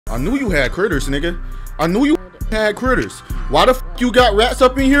I knew you had critters, nigga. I knew you had critters. Why the f you got rats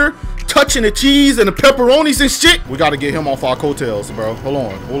up in here touching the cheese and the pepperonis and shit? We gotta get him off our coattails, bro. Hold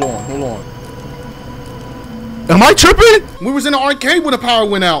on. Am I tripping? We was in the arcade when the power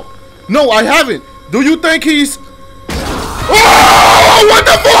went out. No, I haven't. Do you think he's... Oh, what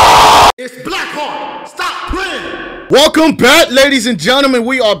the fuck? It's BlackHeart. Stop playing. Welcome back, ladies and gentlemen.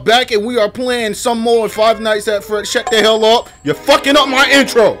 We are back and we are playing some more Five Nights at Freddy's. Shut the hell up. You're fucking up my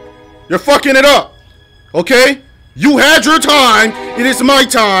intro. You're fucking it up. Okay? You had your time. It is my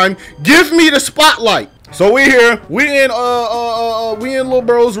time. Give me the spotlight. So we're here. We in little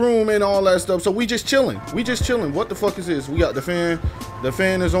bro's room and all that stuff. So we just chilling. What the fuck is this? We got the fan. The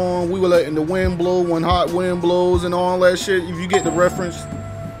fan is on. We were letting the wind blow when hot wind blows and all that shit. If you get the reference.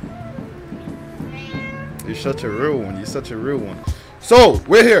 You're such a real one. You're such a real one. So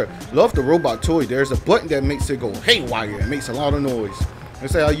we're here. Love the robot toy. There's a button that makes it go haywire. It makes a lot of noise. I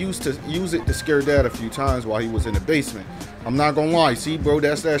say I used to use it to scare Dad a few times while he was in the basement. I'm not gonna lie, see, bro,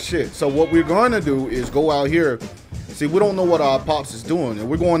 that's that shit. So what we're gonna do is go out here. See, we don't know what our pops is doing, and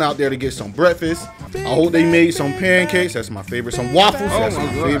we're going out there to get some breakfast. I hope they made some pancakes. That's my favorite. Some waffles. That's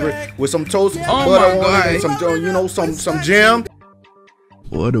my favorite. With some toast, butter on it, and some, you know, some jam.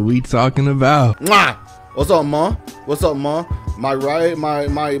 What are we talking about? Mwah! What's up, ma? What's up, ma? My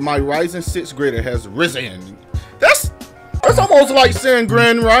rising sixth grader has risen. That's almost like saying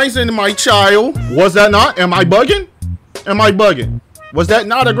Grand Rising, my child. Was that not? Am I bugging? Am I bugging? Was that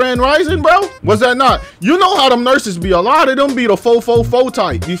not a Grand Rising, bro? Was that not? You know how them nurses be. A lot of them be the fo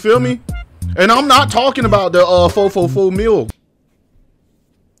type. You feel me? And I'm not talking about the fo meal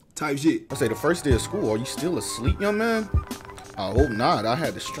type shit. I say the first day of school. Are you still asleep, young man? I hope not. I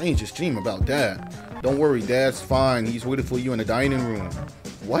had the strangest dream about Dad. Don't worry, Dad's fine. He's waiting for you in the dining room.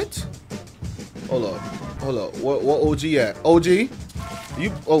 What? Hold up. What OG at? OG?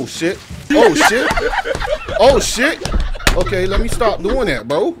 You, oh shit. Oh shit. Oh shit. Okay, let me stop doing that,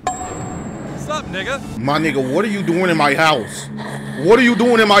 bro. What's up, nigga? My nigga, what are you doing in my house? What are you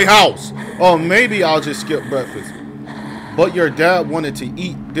doing in my house? Oh, maybe I'll just skip breakfast. But your dad wanted to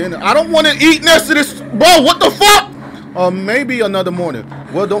eat dinner. I don't want to eat next to this, bro. What the fuck? Maybe another morning.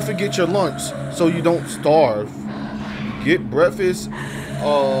 Well, don't forget your lunch so you don't starve. Get breakfast.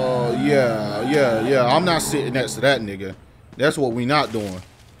 Yeah. I'm not sitting next to that nigga. That's what we not doing.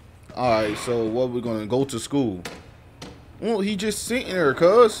 Alright, so what we gonna go to school? Well, he just sitting there,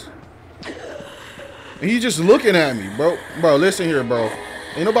 cuz. And he just looking at me, bro. Bro, listen here, bro.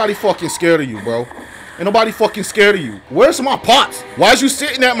 Ain't nobody fucking scared of you, bro. Ain't nobody fucking scared of you. Where's my pots? Why is you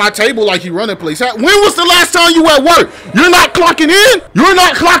sitting at my table like you running place? When was the last time you at work? You're not clocking in? You're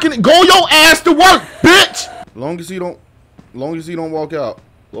not clocking in. Go your ass to work, bitch. Long as he don't walk out.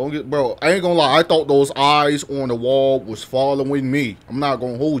 Bro, I ain't gonna lie. I thought those eyes on the wall was following me. I'm not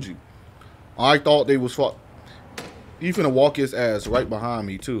gonna hold you. I thought they was He finna walk his ass right behind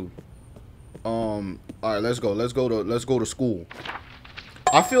me too. All right, let's go to school.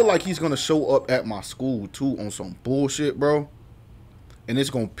 I feel like he's gonna show up at my school too on some bullshit, bro. And it's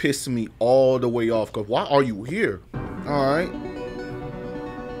gonna piss me all the way off. Cause why are you here? All right.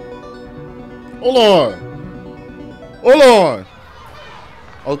 Hold on.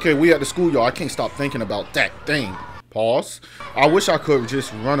 Okay, we at the schoolyard. I can't stop thinking about that thing. Pause. I wish I could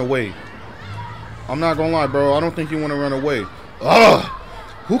just run away. I'm not gonna lie, bro. I don't think you want to run away. Ugh.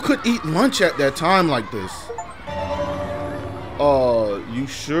 Who could eat lunch at that time like this? You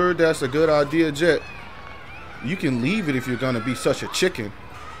sure that's a good idea, Jet? You can leave it if you're gonna be such a chicken.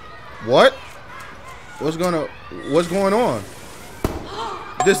 What? What's going on?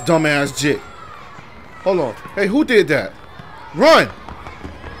 This dumbass Jet. Hold on. Hey, who did that? Run!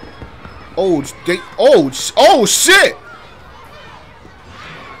 Oh shit!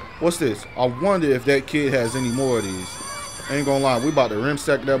 What's this? I wonder if that kid has any more of these. I ain't gonna lie, we about to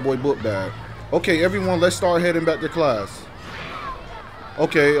rimsack that boy book bag. Okay, everyone, let's start heading back to class.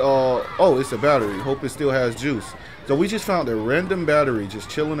 Okay, oh, it's a battery. Hope it still has juice. So we just found a random battery just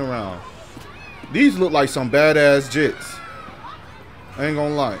chilling around. These look like some badass jits. I ain't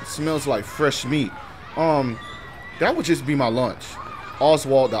gonna lie, it smells like fresh meat. That would just be my lunch.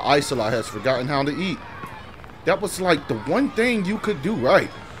 Oswald the Isolite has forgotten how to eat. That was like the one thing you could do right.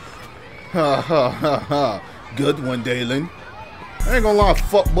 Ha ha ha ha. Good one, Dalen. I ain't gonna lie,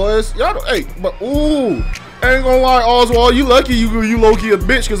 fuck boys. Y'all don't, hey, but ooh. I ain't gonna lie, Oswald, you lucky you low-key a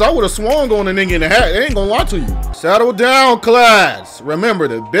bitch, cause I would have swung on a nigga in the hat. I ain't gonna lie to you. Settle down, class. Remember,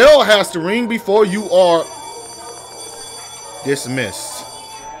 the bell has to ring before you are dismissed.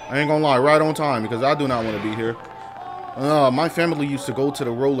 I ain't gonna lie, right on time, because I do not want to be here. My family used to go to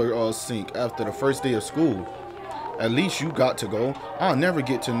the roller sink after the first day of school. At least you got to go. I'll never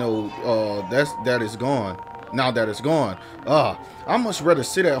get to know that is gone. Now that it's gone. I much rather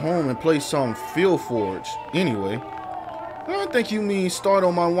sit at home and play some Field Forge. Anyway, I think you mean start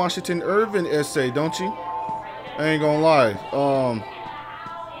on my Washington Irving essay, don't you? I ain't gonna lie.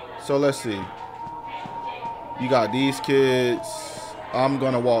 So let's see. You got these kids. I'm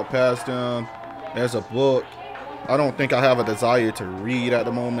gonna walk past them. There's a book. I don't think I have a desire to read at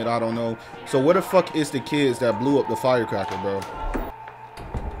the moment. I don't know. So where the fuck is the kids that blew up the firecracker, bro?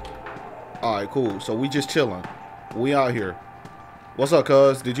 Alright, cool. So we just chilling. We out here. What's up,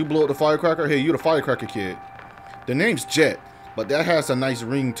 cuz? Did you blow up the firecracker? Hey, you the firecracker kid. The name's Jet, but that has a nice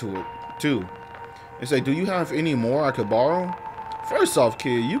ring to it, too. They say, do you have any more I could borrow? First off,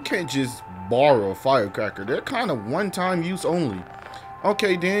 kid, you can't just borrow a firecracker. They're kind of one-time use only.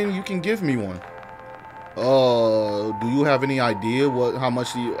 Okay, then you can give me one. Do you have any idea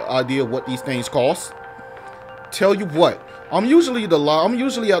what these things cost? Tell you what, I'm usually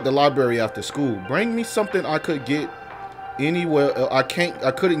at the library after school. Bring me something I could get anywhere. I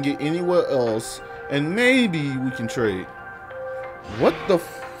couldn't get anywhere else, and maybe we can trade. What the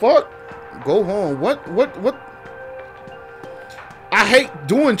fuck? Go home. What? I hate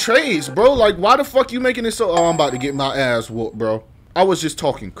doing trades, bro. Like, why the fuck you making it so? Oh, I'm about to get my ass whooped, bro. I was just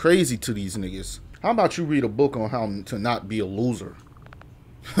talking crazy to these niggas. How about you read a book on how to not be a loser?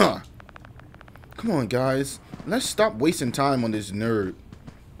 Huh. Come on, guys. Let's stop wasting time on this nerd.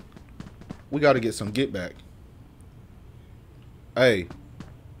 We got to get some get back. Hey.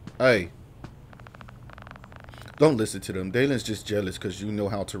 Don't listen to them. Dalen's just jealous because you know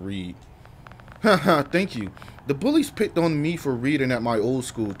how to read. Haha, thank you. The bullies picked on me for reading at my old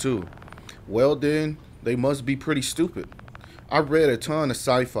school, too. Well, then, they must be pretty stupid. I read a ton of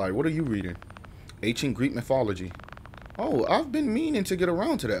sci-fi. What are you reading? Ancient Greek mythology. Oh, I've been meaning to get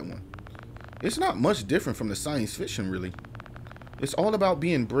around to that one. It's not much different from the science fiction, really. It's all about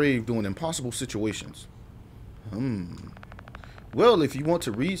being brave during impossible situations. Well, if you want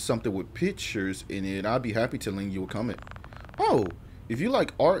to read something with pictures in it, I'd be happy to lend you a comment. Oh, if you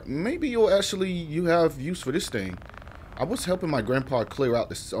like art, maybe you have use for this thing. I was helping my grandpa clear out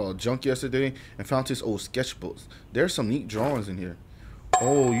this junk yesterday and found his old sketchbooks. There's some neat drawings in here.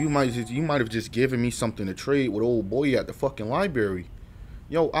 Oh, you might have just given me something to trade with old boy at the fucking library.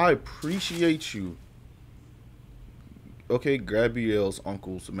 Yo, I appreciate you. Okay, Gabrielle's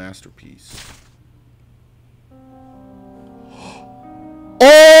uncle's masterpiece.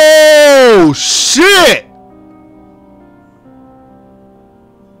 Oh shit!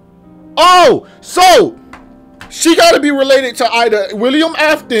 Oh, so she got to be related to either William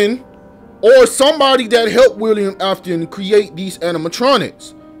Afton or somebody that helped William Afton create these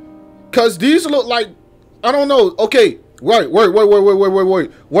animatronics. Cause these look like, I don't know. Okay, wait.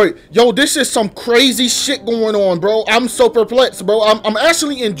 Yo, this is some crazy shit going on, bro. I'm so perplexed, bro. I'm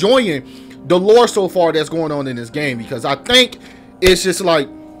actually enjoying the lore so far that's going on in this game because I think it's just like,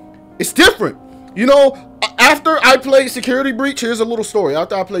 it's different. You know, after I played Security Breach, here's a little story.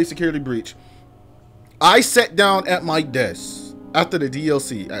 After I played Security Breach, I sat down at my desk after the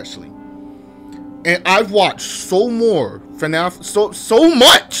DLC, actually. And I've watched so much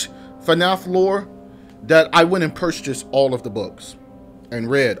FNAF lore that I went and purchased all of the books and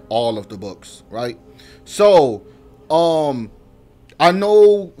read all of the books, right? So, I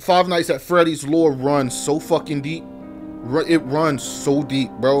know Five Nights at Freddy's lore runs so fucking deep. It runs so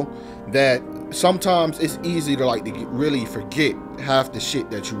deep, bro, that sometimes it's easy to like to really forget half the shit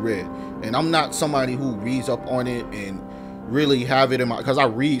that you read. And I'm not somebody who reads up on it and really have it in my, because I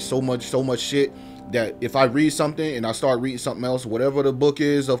read so much shit that if I read something and I start reading something else, whatever the book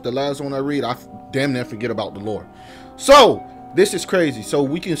is of the last one I read, I damn near forget about the lore. So this is crazy. So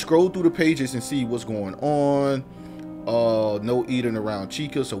we can scroll through the pages and see what's going on. No eating around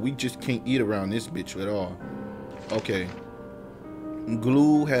Chica, so we just can't eat around this bitch at all. Okay.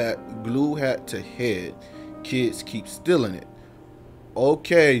 Glue hat to head. Kids keep stealing it.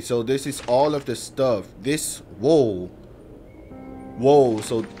 Okay, so this is all of the stuff. This, whoa,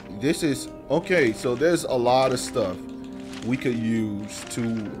 so this is, okay, so there's a lot of stuff we could use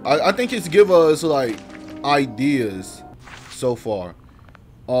to, I think it's give us like ideas so far.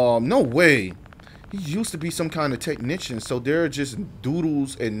 No way. He used to be some kind of technician, so there are just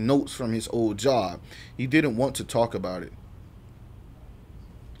doodles and notes from his old job. He didn't want to talk about it.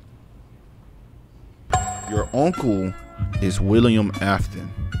 Your uncle is William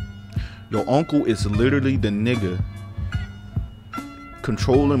Afton. Your uncle is literally the nigga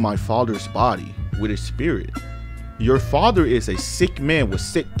controlling my father's body with his spirit. Your father is a sick man with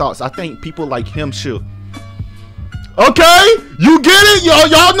sick thoughts. I think people like him should Okay? You get it?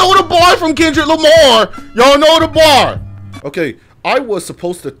 Y'all know the bar from Kendrick Lamar. Y'all know the bar. Okay, I was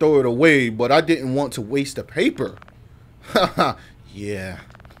supposed to throw it away, but I didn't want to waste the paper. Haha, yeah.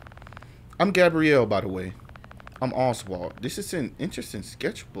 I'm Gabrielle, by the way. I'm Oswald. This is an interesting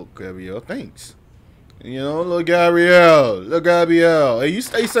sketchbook, Gabrielle. Thanks. You know, look, Gabrielle. Look, Gabrielle. Hey, you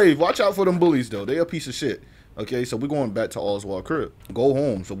stay safe. Watch out for them bullies, though. They a piece of shit. Okay, so we're going back to Oswald's crib. Go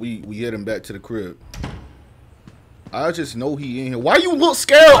home, so we heading back to the crib. I just know he in here. Why you look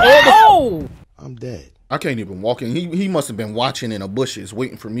scared? Oh! I'm dead. I can't even walk in. He must have been watching in the bushes,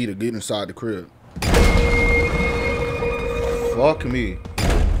 waiting for me to get inside the crib. Fuck me.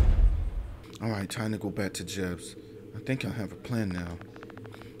 Alright, time to go back to Jeb's. I think I have a plan now.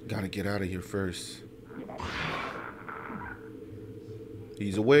 Gotta get out of here first.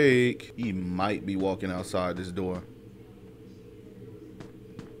 He's awake. He might be walking outside this door.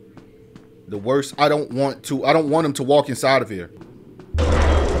 The worst, I don't want him to walk inside of here.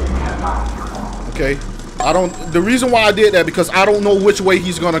 Okay? The reason why I did that because I don't know which way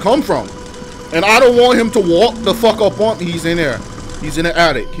he's gonna come from. And I don't want him to walk the fuck up on me. He's in there. He's in the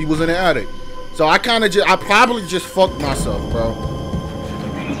attic. He was in the attic. So I probably just fucked myself, bro.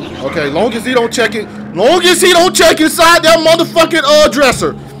 Okay, long as he don't check it. Long as he don't check inside that motherfucking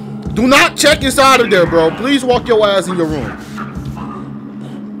dresser. Do not check inside of there, bro. Please walk your ass in your room.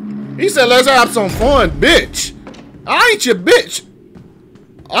 He said, let's have some fun, bitch. I ain't your bitch.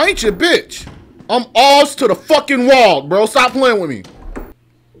 I ain't your bitch. I'm Oz to the fucking wall, bro. Stop playing with me.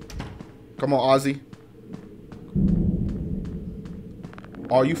 Come on, Ozzy.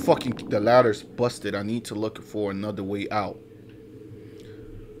 Oh, you fucking... The ladder's busted. I need to look for another way out.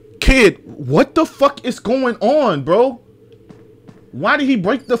 Kid, what the fuck is going on, bro? Why did he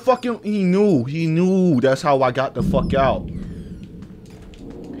break the fucking... He knew. That's how I got the fuck out.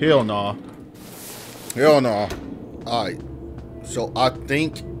 Hell nah. Hell nah. Alright. So I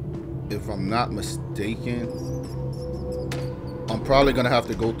think, if I'm not mistaken, I'm probably gonna have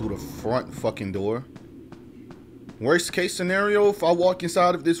to go through the front fucking door. Worst case scenario, if I walk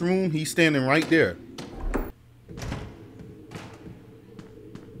inside of this room, he's standing right there.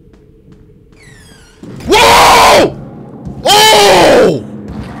 Whoa! Oh!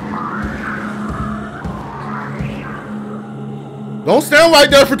 Don't stand right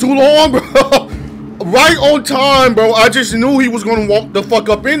there for too long, bro. Right on time, bro. I just knew he was gonna walk the fuck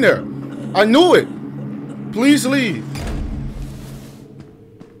up in there. I knew it. Please leave.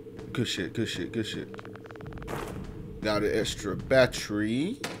 Good shit, good shit, good shit. Got an extra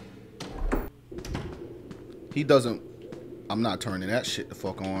battery. He doesn't... I'm not turning that shit the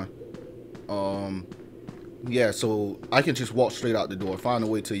fuck on. Yeah, so I can just walk straight out the door. Find a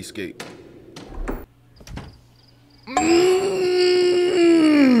way to escape.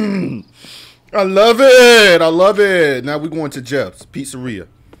 I love it. I love it. Now we're going to Jeff's Pizzeria.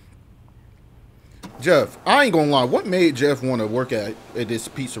 Jeff, I ain't gonna lie. What made Jeff want to work at this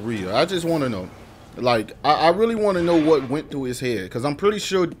pizzeria? I just want to know. Like, I really want to know what went through his head, because I'm pretty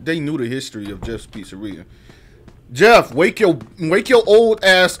sure they knew the history of Jeff's Pizzeria. Jeff, wake your old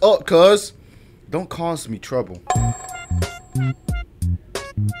ass up, cuz. Don't cause me trouble. Who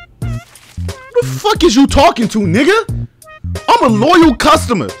the fuck is you talking to, nigga? I'm a loyal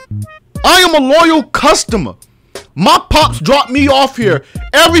customer. I am a loyal customer. My pops dropped me off here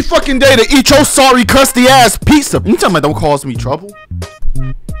every fucking day to eat your sorry crusty ass pizza. You tell me don't cause me trouble?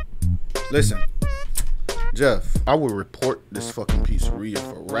 Listen, Jeff, I will report this fucking pizzeria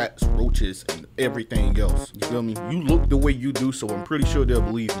for rats, roaches, and everything else. You feel me? You look the way you do, so I'm pretty sure they'll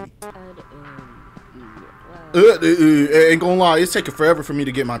believe me. Ain't gonna lie, it's taking forever for me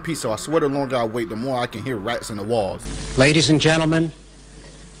to get my pizza. I swear the longer I wait, the more I can hear rats in the walls. Ladies and gentlemen,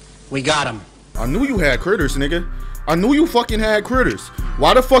 we got him. I knew you had critters, nigga. I knew you fucking had critters.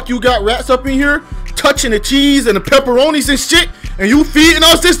 Why the fuck you got rats up in here touching the cheese and the pepperonis and shit, and you feeding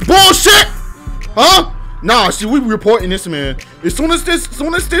us this bullshit? Huh? Nah, see, we reporting this, man. As soon as this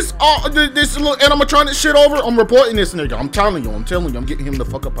little animatronic shit over, I'm reporting this nigga. I'm telling you, I'm getting him the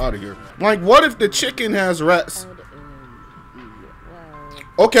fuck up out of here. Like, what if the chicken has rats?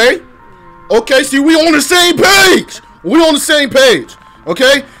 Okay. Okay, see, we on the same page. We on the same page.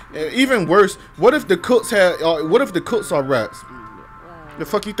 Okay? Even worse, what if the cooks are rats? The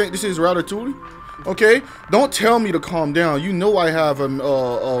fuck you think this is, Ratatouille? Okay, don't tell me to calm down. You know I have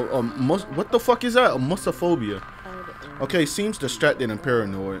what the fuck is that? A musophobia. Okay, seems distracted and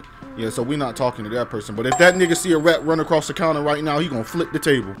paranoid. Yeah, so we're not talking to that person. But if that nigga see a rat run across the counter right now, he gonna flip the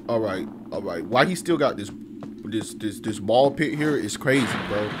table. All right. Why he still got this ball pit here is crazy,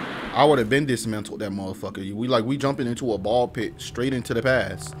 bro. I would have been dismantled that motherfucker. We jumping into a ball pit straight into the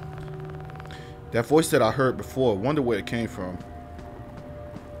past. That voice that I heard before, wonder where it came from.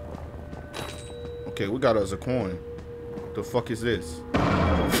 Okay, we got us a coin. The fuck is this?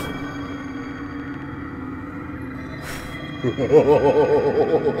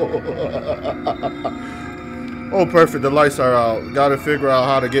 Oh, perfect. The lights are out. Gotta figure out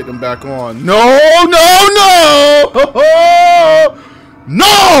how to get them back on. No, no, no!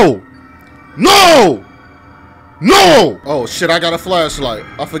 No! No! No! Oh, shit, I got a flashlight.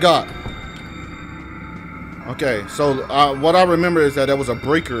 I forgot. Okay, so what I remember is that there was a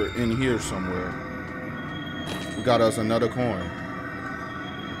breaker in here somewhere. We got us another coin.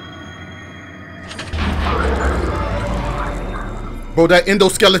 Bro, that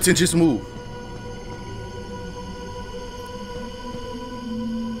endoskeleton just moved.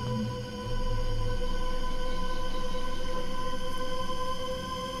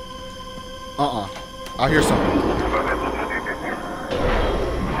 I hear something.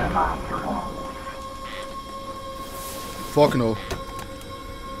 Fuck no.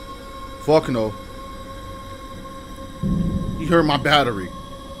 Fuck no. He heard my battery.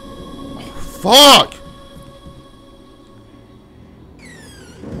 Oh, fuck!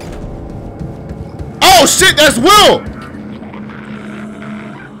 Oh shit, that's Will!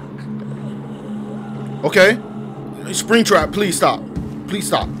 Okay. Springtrap, please stop. Please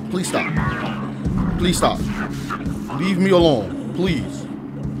stop. Please stop. Please stop. Leave me alone. Please.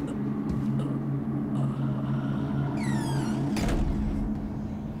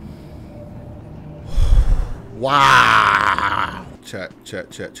 Wow. Chat.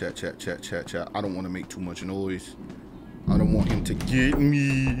 I don't want to make too much noise. I don't want him to get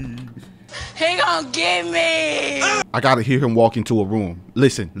me. He gonna get me. I gotta hear him walk into a room.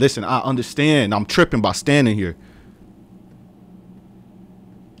 Listen, I understand. I'm tripping by standing here.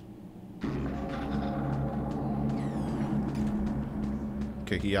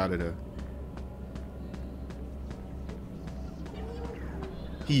 Okay, he out of there.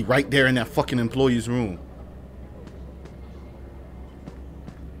 He right there in that fucking employee's room.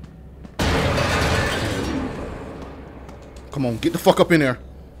 Come on, get the fuck up in there.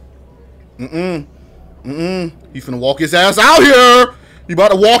 He finna walk his ass out here. He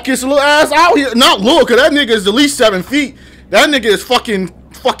about to walk his little ass out here. Not look, cause that nigga is at least 7 feet. That nigga is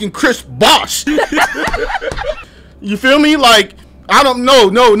fucking Chris Bosh. You feel me? Like, I don't know,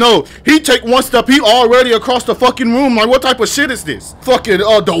 no. He take one step, he already across the fucking room. Like, what type of shit is this? Fucking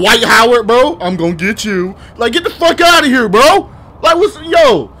Dwight Howard, bro. I'm gonna get you. Like, get the fuck out of here, bro. Like, what's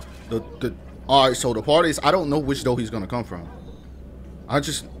yo? All right, so the part is, I don't know which door he's gonna come from. I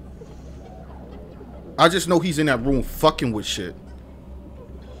just know he's in that room fucking with shit.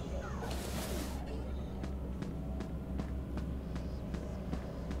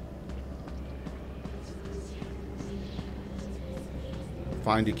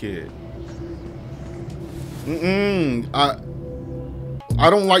 Find the kid. I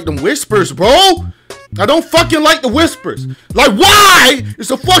don't like them whispers, bro. I don't fucking like the whispers. Like, why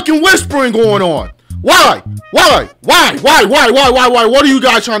is a fucking whispering going on? Why? What are you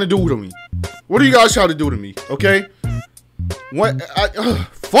guys trying to do to me? What are you guys trying to do to me? Okay? What?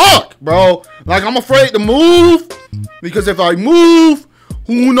 Fuck, bro. Like, I'm afraid to move. Because if I move,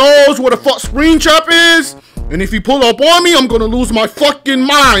 who knows what the fuck Springtrap is? And if you pull up on me, I'm gonna lose my fucking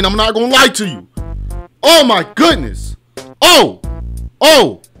mind. I'm not gonna lie to you. Oh my goodness. Oh.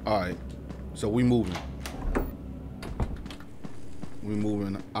 Alright. So we moving.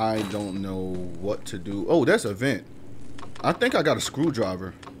 I don't know what to do. Oh, that's a vent. I think I got a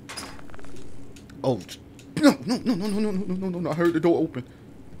screwdriver. Oh, no. I heard the door open.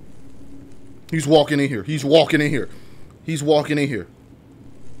 He's walking in here. If you walk in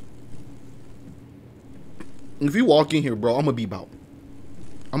here, bro, I'm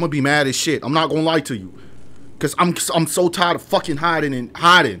gonna be mad as shit. I'm not gonna lie to you. Cause I'm so tired of fucking hiding.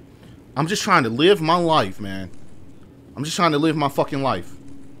 I'm just trying to live my life, man. I'm just trying to live my fucking life.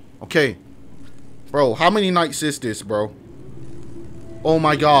 Okay. Bro, how many nights is this, bro? Oh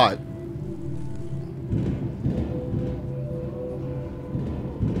my god.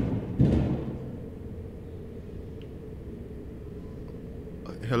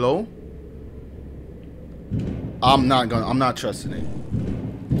 Hello? I'm not trusting it.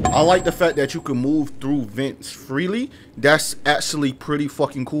 I like the fact that you can move through vents freely. That's actually pretty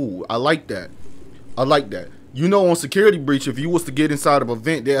fucking cool. I like that. You know, on Security Breach, if you was to get inside of a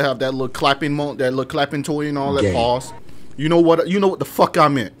vent, they'll have that little clapping toy and all that. Pause. You know what the fuck I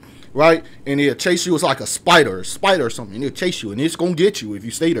meant, right? And it'll chase you. It's like a spider or something. And it'll chase you, and it's gonna get you if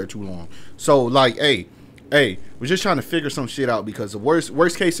you stay there too long. So, like, hey, we're just trying to figure some shit out, because the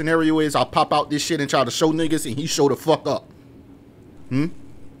worst case scenario is I'll pop out this shit and try to show niggas, and he show the fuck up.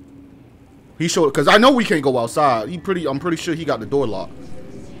 He He showed, because I know we can't go outside. I'm pretty sure he got the door locked.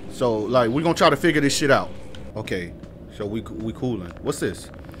 So, like, we're going to try to figure this shit out. Okay, so we cooling. What's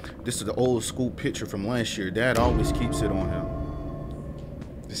this? This is the old school picture from last year. Dad always keeps it on him.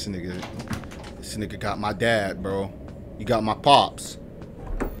 This nigga got my dad, bro. He got my pops.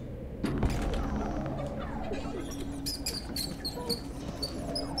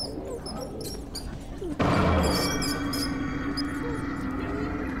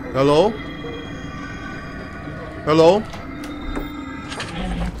 Hello? Hello?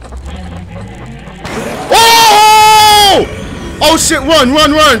 Oh! Oh shit, run,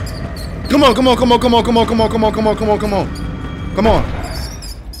 run, run! Come on, come on, come on, come on, come on, come on, come on, come on, come on, come on. Come on.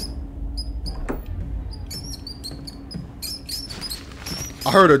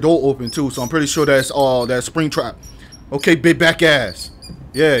 I heard a door open too, so I'm pretty sure that's that spring trap. Okay, big back ass.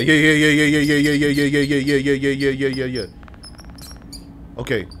 Yeah.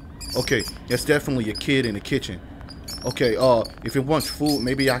 Okay. Okay, that's definitely a kid in the kitchen. Okay, if it wants food,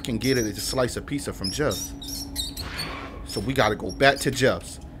 maybe I can get it to slice a pizza from Jeff's. So we gotta go back to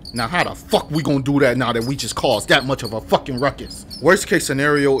Jeff's. Now, how the fuck we gonna do that now that we just caused that much of a fucking ruckus? Worst case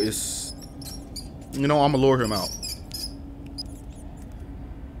scenario is, you know, I'ma lure him out.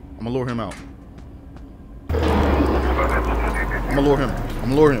 I'ma lure him out. I'ma lure him.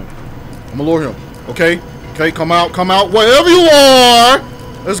 I'ma lure him. I'ma lure him. Okay? Okay, come out, wherever you are!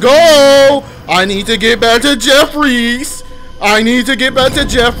 Let's go! I need to get back to Jeffrey's. I need to get back to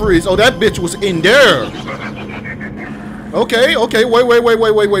Jeffrey's. Oh, that bitch was in there. Okay, okay,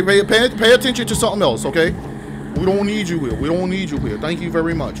 wait. Pay attention to something else, okay? We don't need you here. We don't need you here. Thank you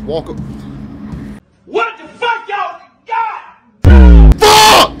very much. Walk up. What the fuck, y'all? God!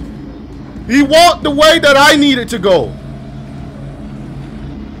 Fuck! He walked the way that I needed to go.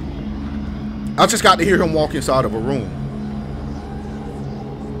 I just got to hear him walk inside of a room.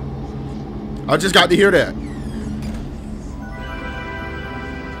 I just got to hear that.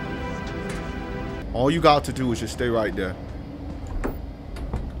 All you got to do is just stay right there.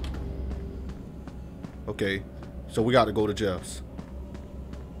 Okay, so we got to go to Jeff's.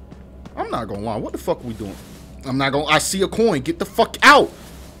 I'm not gonna lie. What the fuck are we doing? I'm not gonna. I see a coin. Get the fuck out.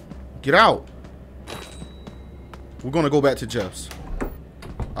 Get out. We're gonna go back to Jeff's.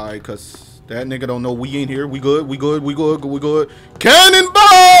 Alright, cause that nigga don't know we in here. We good. We good. We good. We good.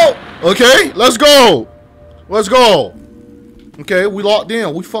 Cannonball! Okay, let's go. Let's go. Okay, we locked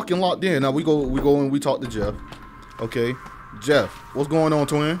in. We fucking locked in. Now we go and we talk to Jeff. Okay, Jeff, what's going on,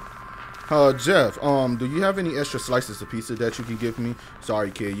 twin? Jeff, do you have any extra slices of pizza that you can give me?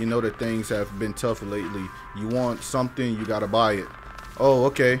 Sorry, kid. You know that things have been tough lately. You want something, you gotta buy it. Oh,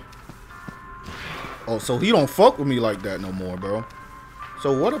 okay. Oh, so he don't fuck with me like that no more, bro.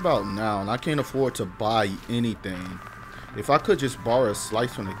 So what about now? And I can't afford to buy anything. If I could just borrow a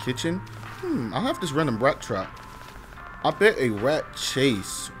slice from the kitchen. I have this random rat trap. I bet a rat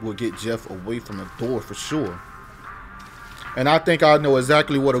chase will get Jeff away from the door for sure. And I think I know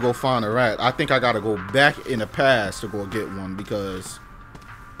exactly where to go find a rat. I think I gotta go back in the past to go get one because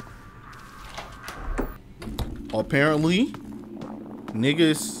apparently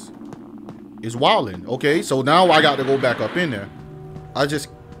niggas is wildin'. Okay, so now I got to go back up in there. I just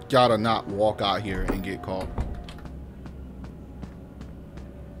gotta not walk out here and get caught.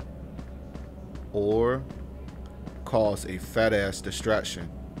 Or cause a fat ass distraction.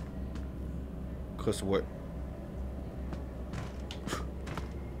 Cause what?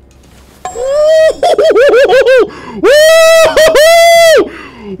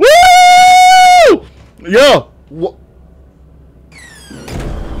 Yeah.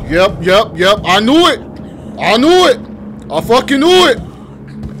 Yep. I knew it. I fucking knew it.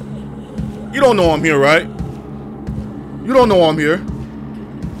 You don't know I'm here, right? You don't know I'm here.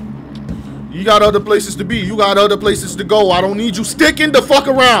 You got other places to be. You got other places to go. I don't need you sticking the fuck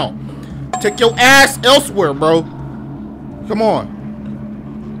around. Take your ass elsewhere, bro. Come on.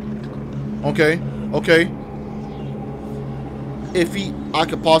 Okay. If I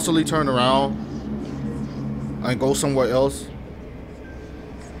could possibly turn around and go somewhere else.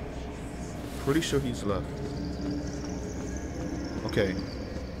 Pretty sure he's left. Okay.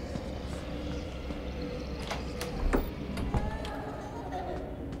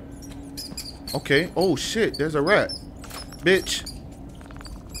 Okay. Oh shit, there's a rat. Bitch.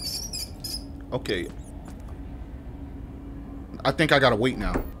 Okay. I think I gotta wait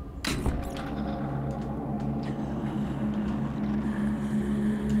now.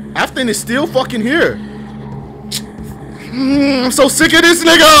 Afton is still fucking here. I'm so sick of this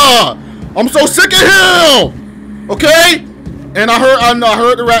nigga. I'm so sick of him. Okay? And I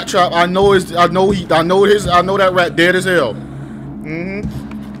heard the rat trap. I know that rat dead as hell.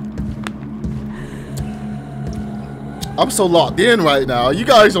 I'm so locked in right now. You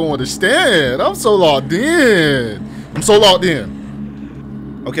guys don't understand. I'm so locked in. I'm so locked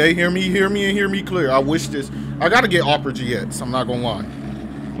in. Okay, hear me and hear me clear. I wish this. I gotta get Opera GX. I'm not gonna lie.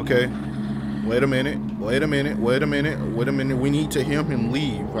 Okay. Wait a minute. Wait a minute. Wait a minute. Wait a minute. We need to hear him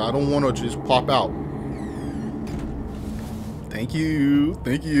leave. I don't want to just pop out. Thank you.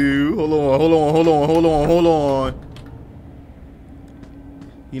 Thank you. Hold on. Hold on. Hold on. Hold on. Hold on.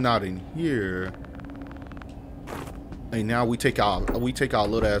 He not in here. And now we take our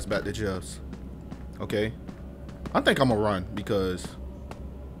little ass back to Jeff's. Okay. I think I'm gonna run because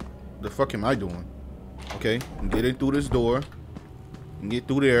the fuck am I doing? Okay. Get in through this door. Get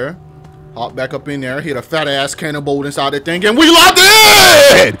through there. Hop back up in there. Hit a fat ass cannonball inside the thing, and we locked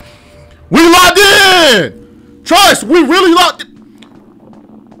in. We locked in. Trust. We really locked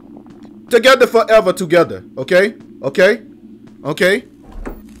in. Together forever. Together. Okay. Okay. Okay.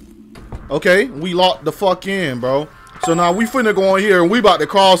 Okay. We locked the fuck in, bro. So now we finna go on here and we about to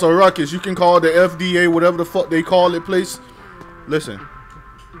cause a ruckus. You can call the FDA, whatever the fuck they call it, place. Listen.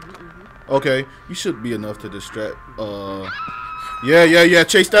 Okay, you should be enough to distract. Yeah.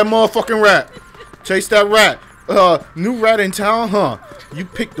 Chase that motherfucking rat. Chase that rat. New rat in town, huh? You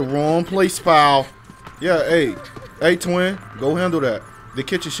picked the wrong place, pal. Yeah, hey, twin, go handle that. The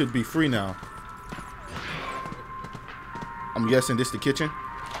kitchen should be free now. I'm guessing this the kitchen.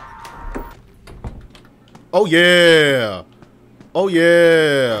 Oh yeah. Oh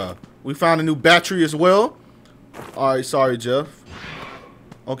yeah. We found a new battery as well. Alright, sorry, Jeff.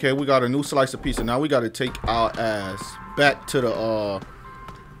 Okay, we got a new slice of pizza. Now we gotta take our ass back to the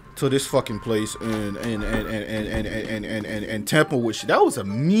to this fucking place and Temple, which that was a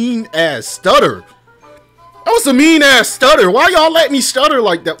mean ass stutter. That was a mean ass stutter. Why y'all let me stutter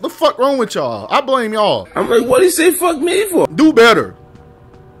like that? What the fuck wrong with y'all? I blame y'all. I'm like, what did he say fuck me for? Do better.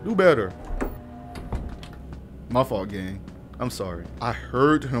 Do better. My fault, gang. I'm sorry. I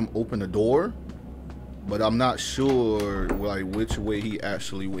heard him open the door, but I'm not sure like which way he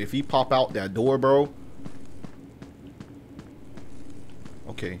actually. If he pop out that door, bro.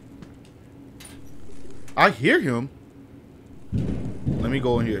 Okay. I hear him. Let me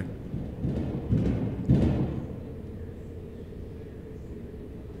go in here.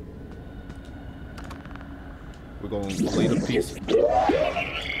 We're gonna play the piece.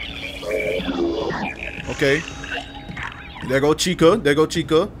 Okay. There go Chica. There go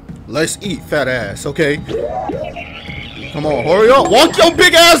Chica. Let's eat, fat ass. Okay. Come on, hurry up. Walk your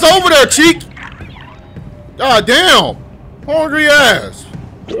big ass over there, Cheek. God damn. Hungry ass.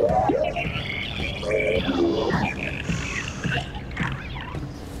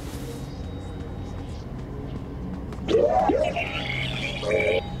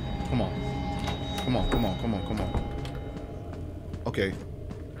 Come on. Come on, come on, come on, come on. Okay.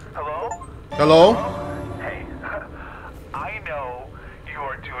 Hello? Hello? Hey, I know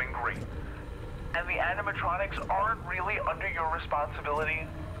you're doing great. And the animatronics aren't really under your responsibility,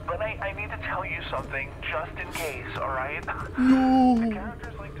 but I need to tell you something just in case, alright? No. The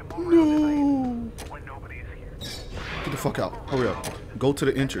characters like to move around at night when nobody's here. Get the fuck out. Hurry up. Go to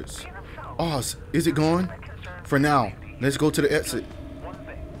the entrance. Oz, is it gone? For now. Let's go to the exit. One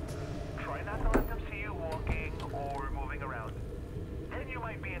thing. Try not to let them see you walking or moving around. Then you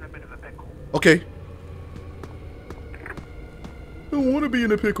might be in a bit of a pickle. Okay. I don't want to be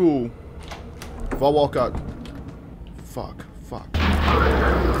in a pickle. If I walk out. Fuck.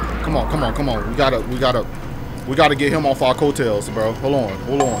 Come on, come on, come on. We gotta get him off our coattails, bro.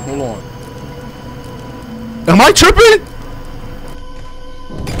 Hold on. Am I tripping?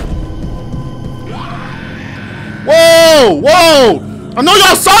 Whoa! I know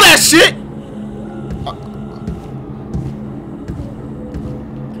y'all saw that shit.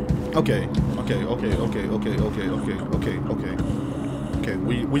 Okay.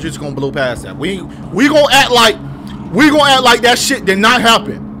 We just gonna blow past that. We gonna act like that shit did not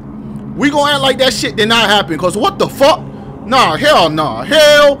happen. We gonna act like that shit did not happen. Cause what the fuck? Nah, hell nah.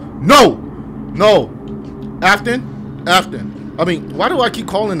 Hell no. No. Afton. I mean, why do I keep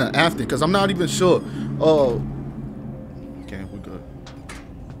calling it Afton? Cause I'm not even sure. Okay, we're good.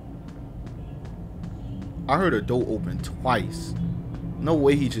 I heard a door open twice. No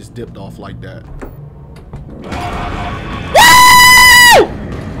way he just dipped off like that. Woo!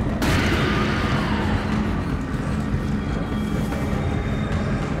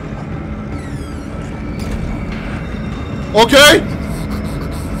 Okay.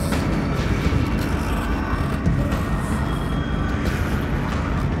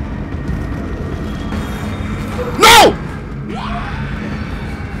 No!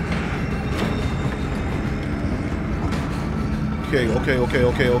 You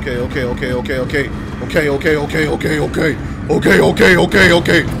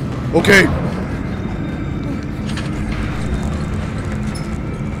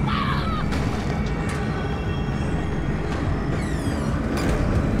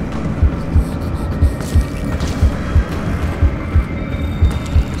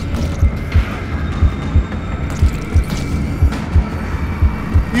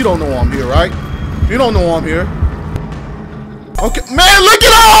don't know I'm here, right? You don't know I'm here. Okay, man, look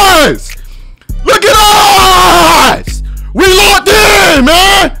at us! Look at us! We locked in,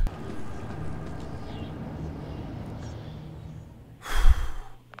 man!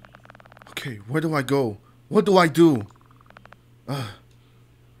 Okay, where do I go? What do I do?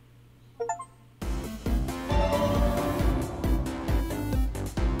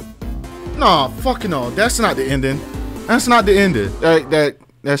 Nah, fucking no. That's not the ending. That's not the ending.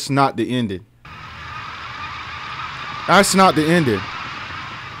 That's not the ending. That's not the ending.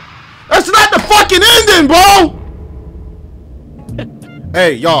 That's not the fucking ending, bro!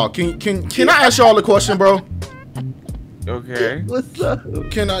 Hey, y'all, can I ask y'all a question, bro? Okay. What's up?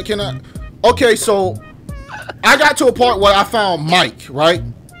 Can I? Okay, so I got to a part where I found Mike, right?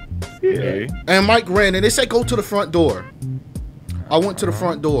 Okay. And Mike ran, and they said go to the front door. I went to the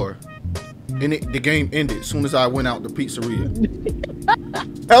front door, and the game ended as soon as I went out the pizzeria.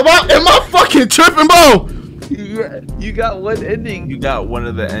 Am I fucking tripping, bro? You got one ending. You got one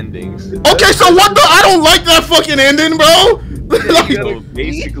of the endings. Okay, so what the? I don't like that fucking ending, bro. Like,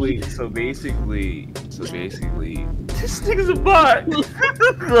 So basically, this nigga's a bot.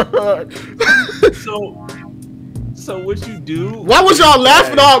 So what you do? why was y'all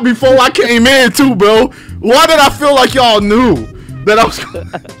laughing out before I came in too, bro? Why did I feel like y'all knew that I was?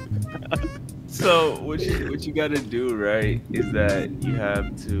 So what you gotta do, right, is that you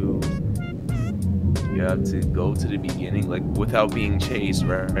have to go to the beginning, like without being chased,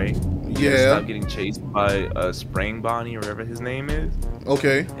 right? Yeah. Stop getting chased by Spraying Bonnie or whatever his name is.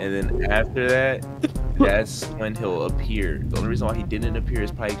 Okay. And then after that, that's when he'll appear. The only reason why he didn't appear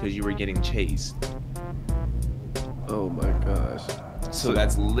is probably because you were getting chased. Oh my gosh. So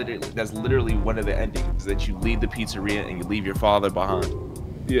that's literally one of the endings, that you leave the pizzeria and you leave your father behind.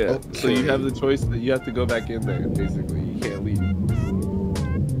 Yeah. Okay. So you have the choice that you have to go back in there. Basically, you can't leave.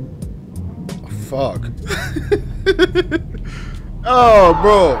 Fuck. Oh,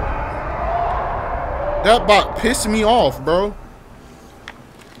 bro. That bot pissed me off, bro.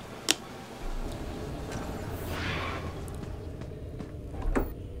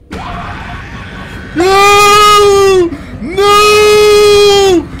 No!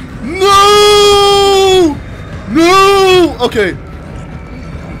 No! No! No! Okay.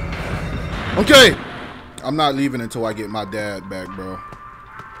 Okay. I'm not leaving until I get my dad back, bro.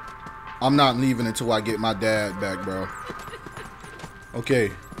 I'm not leaving until I get my dad back, bro. Okay.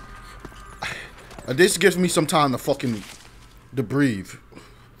 This gives me some time to breathe.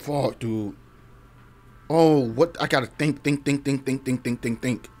 Fuck, dude. Oh, what? I gotta think.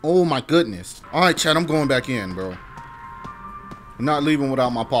 Oh my goodness. All right, Chad, I'm going back in, bro. I'm not leaving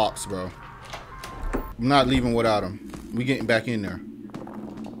without my pops, bro. I'm not leaving without him. We getting back in there.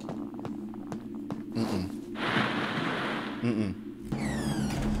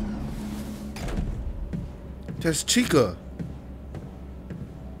 That's Chica.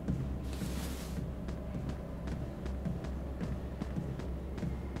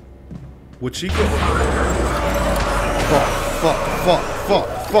 With Chica? Fuck.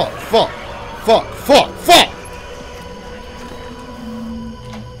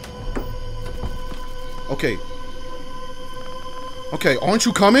 Okay. Okay, aren't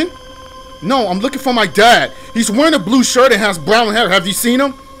you coming? No, I'm looking for my dad. He's wearing a blue shirt and has brown hair. Have you seen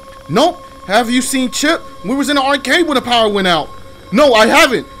him? Nope. Have you seen Chip? We was in the arcade when the power went out. No, I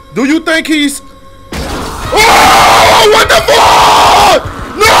haven't. Do you think he's... Oh, what the fuck?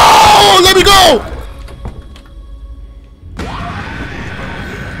 No, let me go.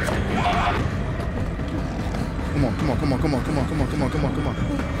 Come on.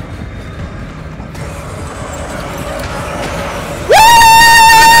 Woo!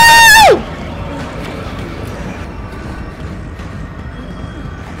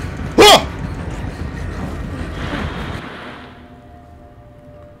 Huh!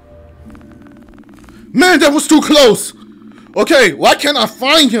 Man, that was too close. Okay, why can't I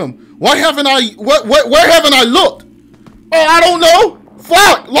find him? Why haven't I... Where haven't I looked? Oh, I don't know.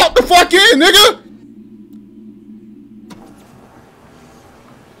 Fuck! Lock the fuck in, nigga!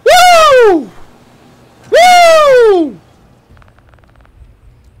 Woo! Woo!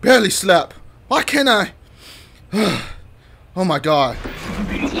 Barely slept. Why can't I? Oh my god.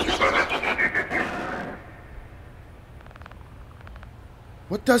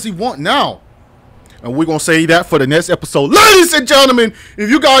 What does he want now? And we're going to say that for the next episode. Ladies and gentlemen, if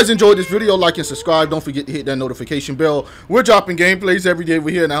you guys enjoyed this video, like and subscribe. Don't forget to hit that notification bell. We're dropping gameplays every day.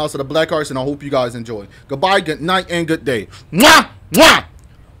 We're here in the house of the BlackHearts, and I hope you guys enjoy. Goodbye, good night, and good day. Mwah! Mwah!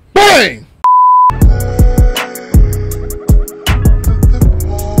 Bang!